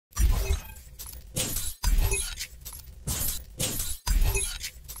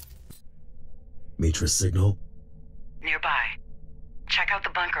Mitra signal? Nearby. Check out the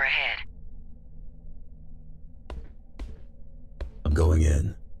bunker ahead. I'm going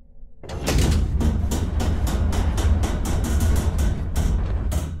in.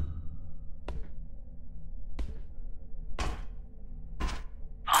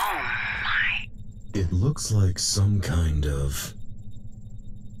 Oh my. It looks like some kind of...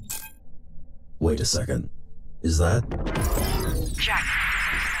 Wait a second. Is that... Jack.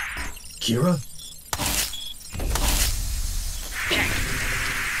 Kira? Jack.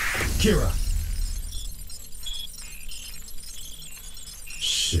 Kira!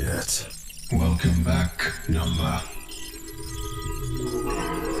 Shit. Welcome back, Number.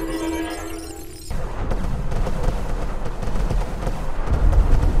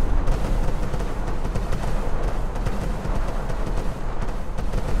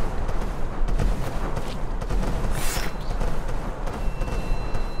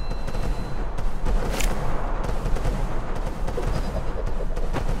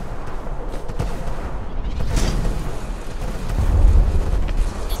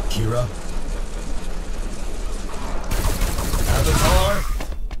 Kira? Avatar?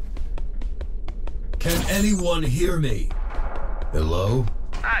 Can anyone hear me? Hello?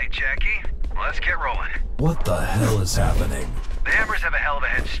 Hi, Jackie. Let's get rolling. What the hell is happening? The Hammers have a hell of a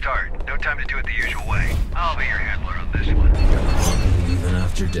head start. No time to do it the usual way. I'll be your handler on this one. Even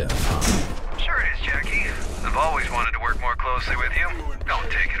after death, huh? Sure it is, Jackie. I've always wanted to work more closely with you. Don't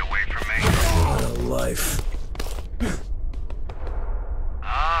take it away from me. What a life.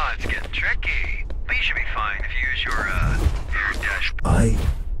 Ah, it's getting tricky. But you should be fine if you use your dash...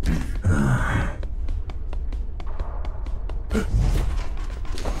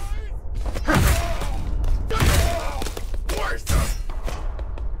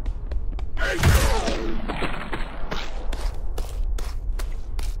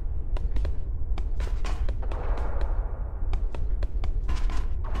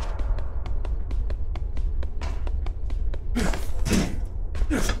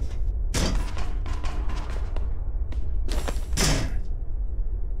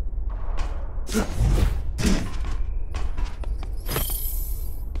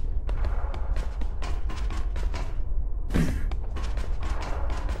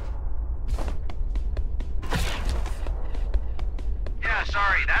 Yeah,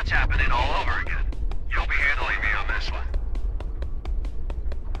 sorry, that's happening all over again. You'll be handling me on this one.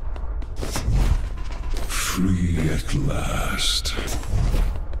 Free at last.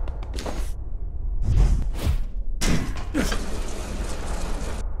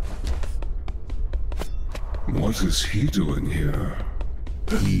 What is he doing here?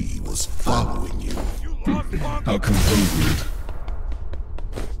 He was following you. How convenient.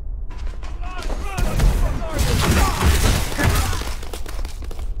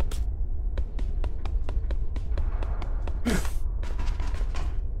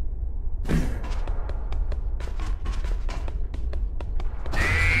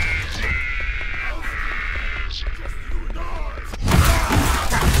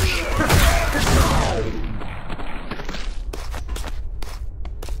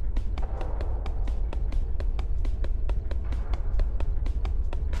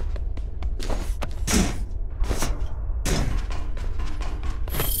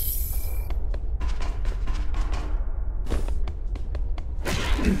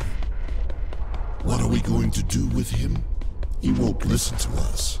 What are we going to do with him? He won't listen to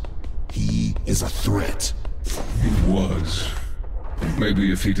us. He is a threat. He was.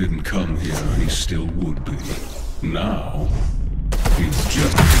 Maybe if he didn't come here, he still would be. Now, he's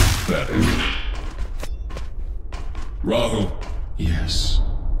just pathetic. Rahul. Yes.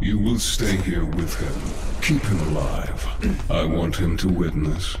 You will stay here with him. Keep him alive. I want him to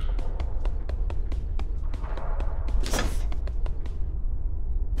witness.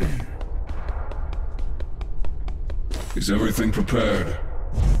 Is everything prepared?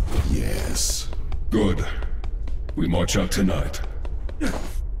 Yes. Good. We march out tonight.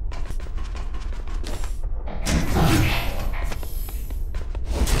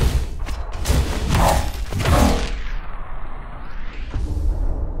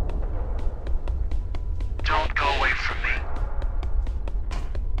 Don't go away from me.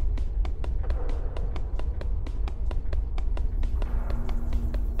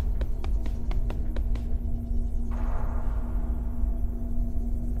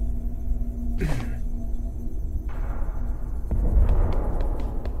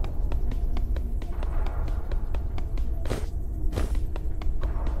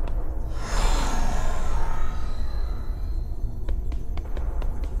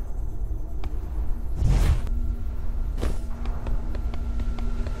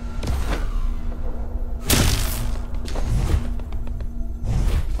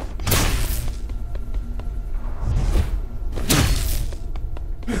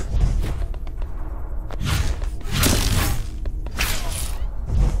 You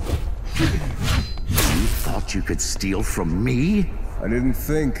thought you could steal from me? I didn't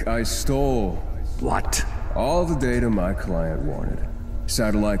think I stole. What? All the data my client wanted.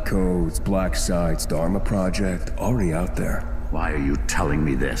 Satellite codes, black sites, Dharma project, already out there. Why are you telling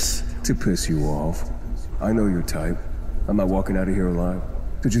me this? To piss you off. I know your type. I'm not walking out of here alive.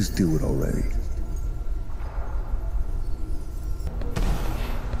 So just do it already.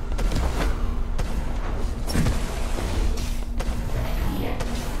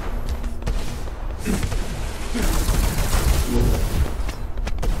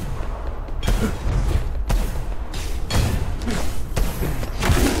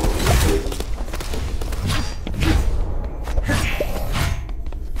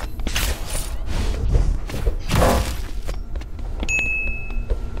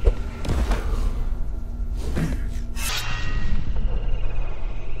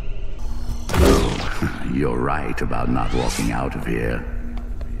 You're right about not walking out of here.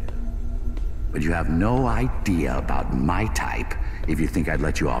 But you have no idea about my type if you think I'd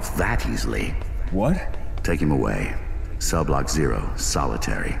let you off that easily. What? Take him away. Subblock 0,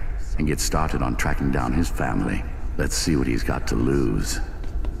 solitary. And get started on tracking down his family. Let's see what he's got to lose.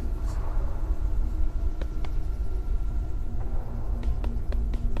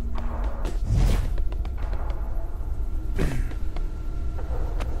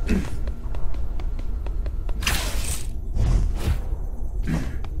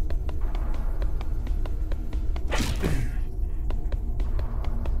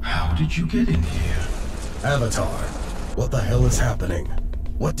 How did you get in here? Avatar, what the hell is happening?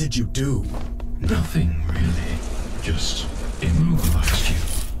 What did you do? Nothing, really. Just immobilized you.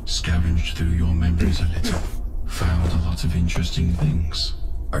 Scavenged through your memories a little. Found a lot of interesting things.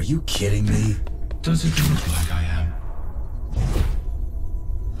 Are you kidding me? Does it look like I am?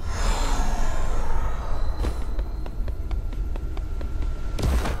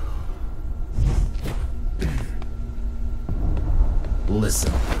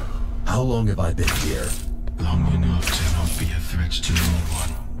 Listen, how long have I been here? Long enough to not be a threat to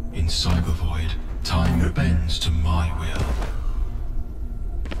anyone. In cybervoid, time bends to my will.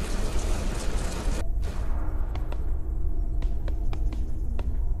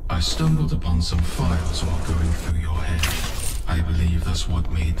 I stumbled upon some files while going through your head. I believe that's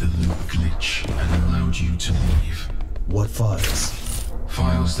what made the loop glitch and allowed you to leave. What files?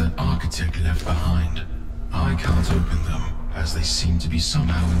 Files that Architect left behind. I can't open them, as they seem to be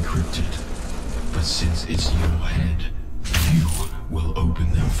somehow encrypted. But since it's your head, you will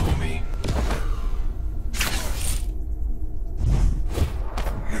open them for me.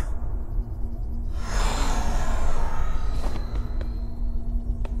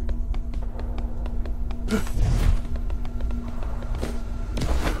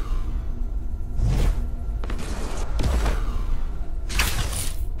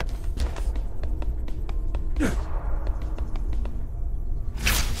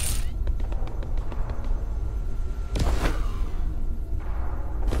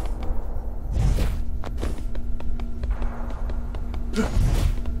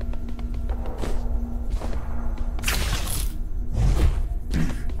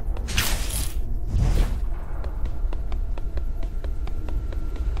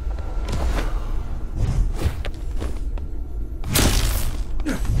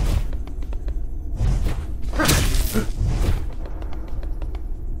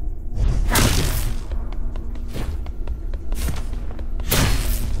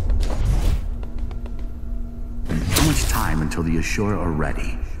 Until the Asura are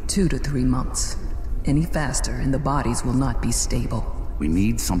ready. 2 to 3 months. Any faster and the bodies will not be stable. We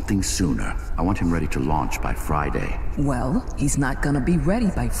need something sooner. I want him ready to launch by Friday. Well, he's not gonna be ready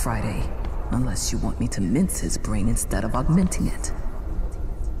by Friday. Unless you want me to mince his brain instead of augmenting it.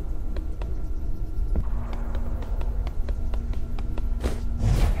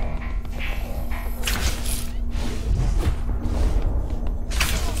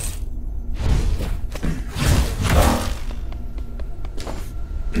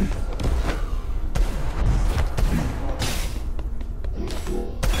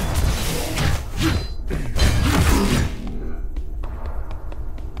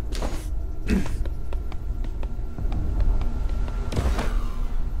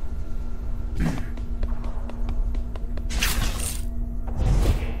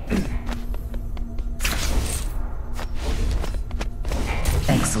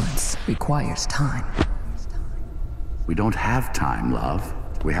 Excellence requires time. We don't have time, love.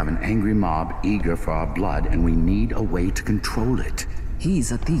 We have an angry mob eager for our blood, and we need a way to control it.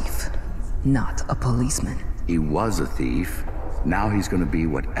 He's a thief, not a policeman. He was a thief. Now he's gonna be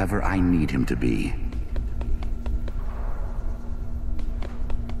whatever I need him to be.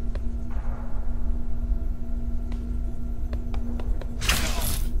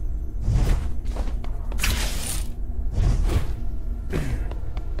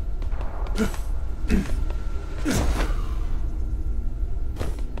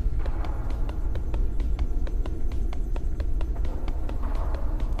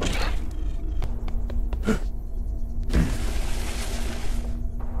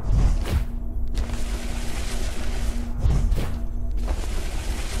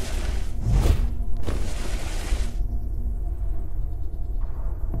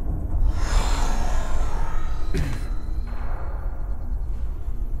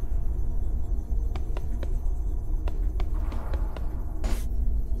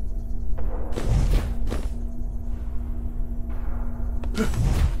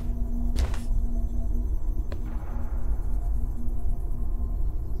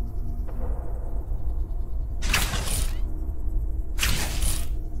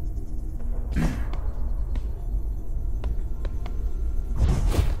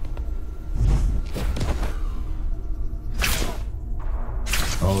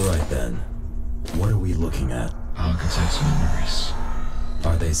 Alright then. What are we looking at? Architect's memories.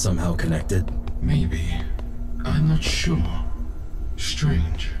 Are they somehow connected? Maybe. I'm not sure.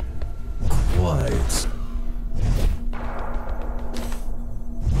 Strange. Quite.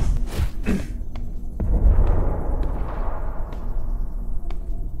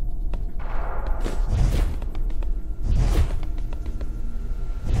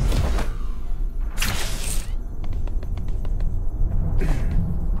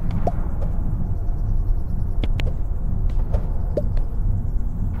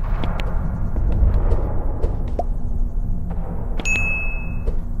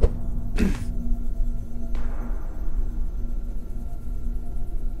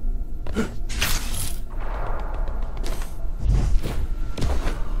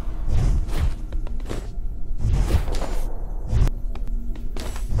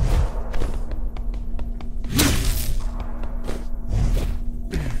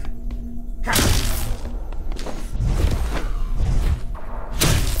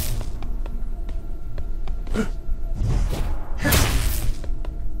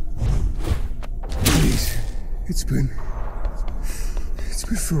 It's been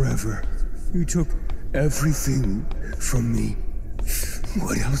forever. You took everything from me.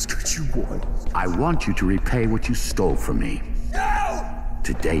 What else could you want? I want you to repay what you stole from me. No!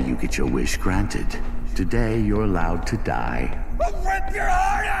 Today you get your wish granted. Today you're allowed to die. I'll rip your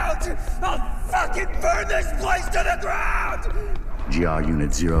heart out! I'll fucking burn this place to the ground! GR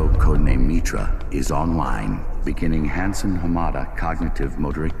Unit 0, codename Mitra, is online, beginning Hansen Hamada cognitive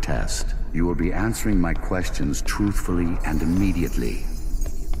motoric test. You will be answering my questions truthfully and immediately.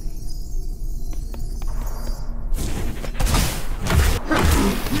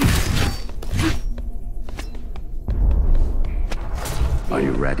 Are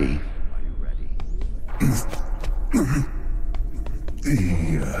you ready?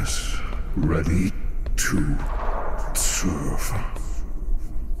 Yes, ready to serve.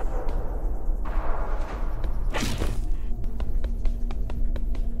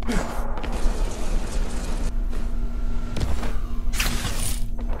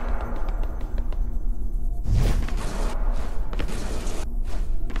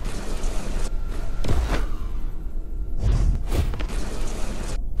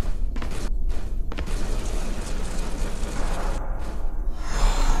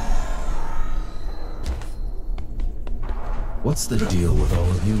 What's the deal with all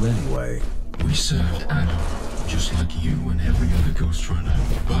of you anyway? We served Adam, just like you and every other Ghostrunner.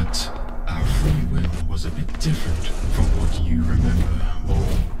 But our free will was a bit different from what you remember,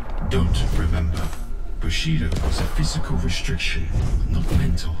 or don't remember. Bushido was a physical restriction, not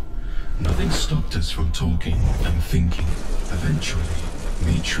mental. Nothing stopped us from talking and thinking. Eventually,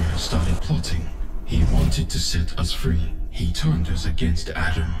 Mitra started plotting. He wanted to set us free. He turned us against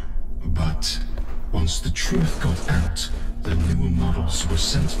Adam. But once the truth got out, the newer models were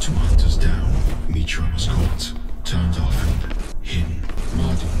sent to hunt us down. Mitra was caught, turned off and hidden.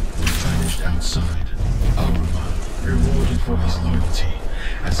 Martin was banished outside. Aruman rewarded for his loyalty,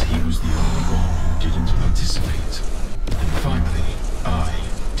 as he was the only one who didn't participate. And finally, I,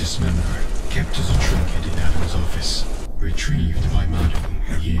 Dismember, kept as a trinket in Adam's office. Retrieved by Madam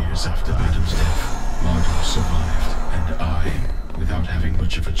years after Adam's death. Madam survived, and I, without having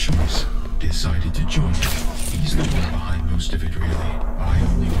much of a choice, decided to join him. He's the one behind most of it, really. I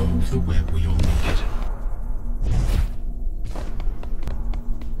only wove the web we all needed.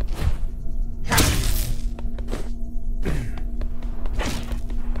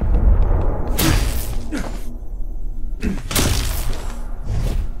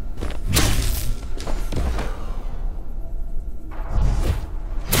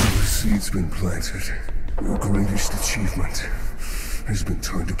 been planted. Your greatest achievement has been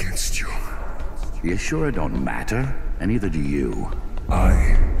turned against you. The Asura don't matter, and neither do you.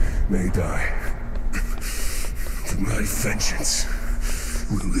 I may die, but my vengeance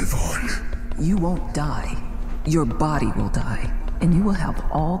will live on. You won't die. Your body will die, and you will have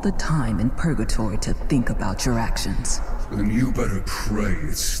all the time in purgatory to think about your actions. Then you better pray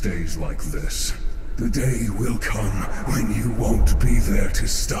it stays like this. The day will come when you won't be there to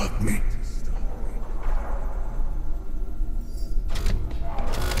stop me.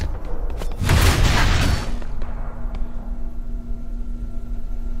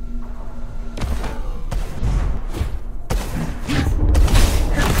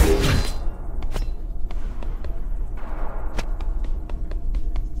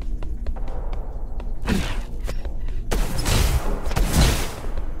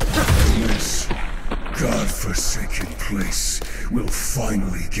 Godforsaken place will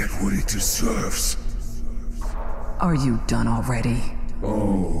finally get what it deserves. Are you done already?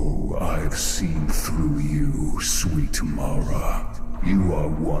 Oh, I've seen through you, sweet Mara. You are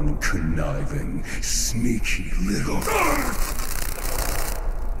one conniving, sneaky little...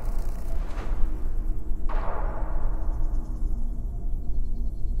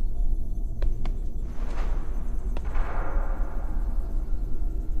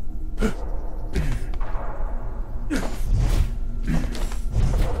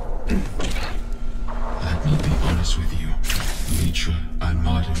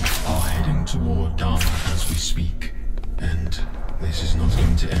 toward Dharma as we speak, and this is not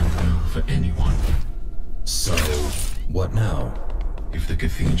going to end well for anyone. So, what now? If the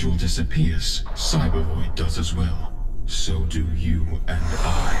cathedral disappears, cybervoid does as well. So do you and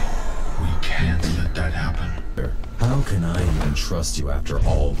I. We can't let that happen. How can I even trust you after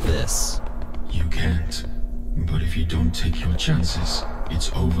all this? You can't. But if you don't take your chances,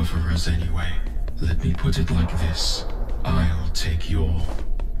 it's over for us anyway. Let me put it like this. I'll take your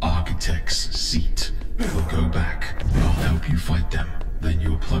architect's seat. We'll go back. I'll help you fight them. Then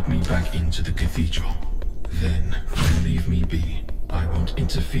you'll plug me back into the cathedral. Then you leave me be. I won't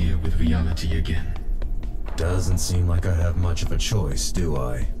interfere with reality again. Doesn't seem like I have much of a choice, do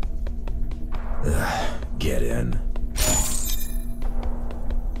I? Get in.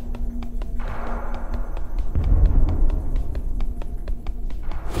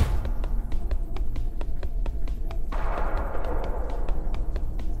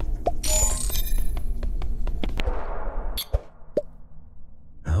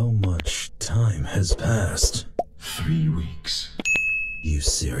 How much time has passed? 3 weeks. You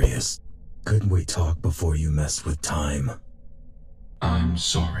serious? Couldn't we talk before you messed with time? I'm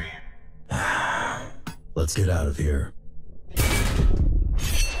sorry. Let's get out of here.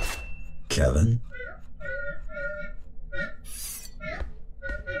 Kevin?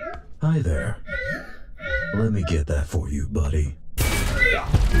 Hi there. Let me get that for you, buddy.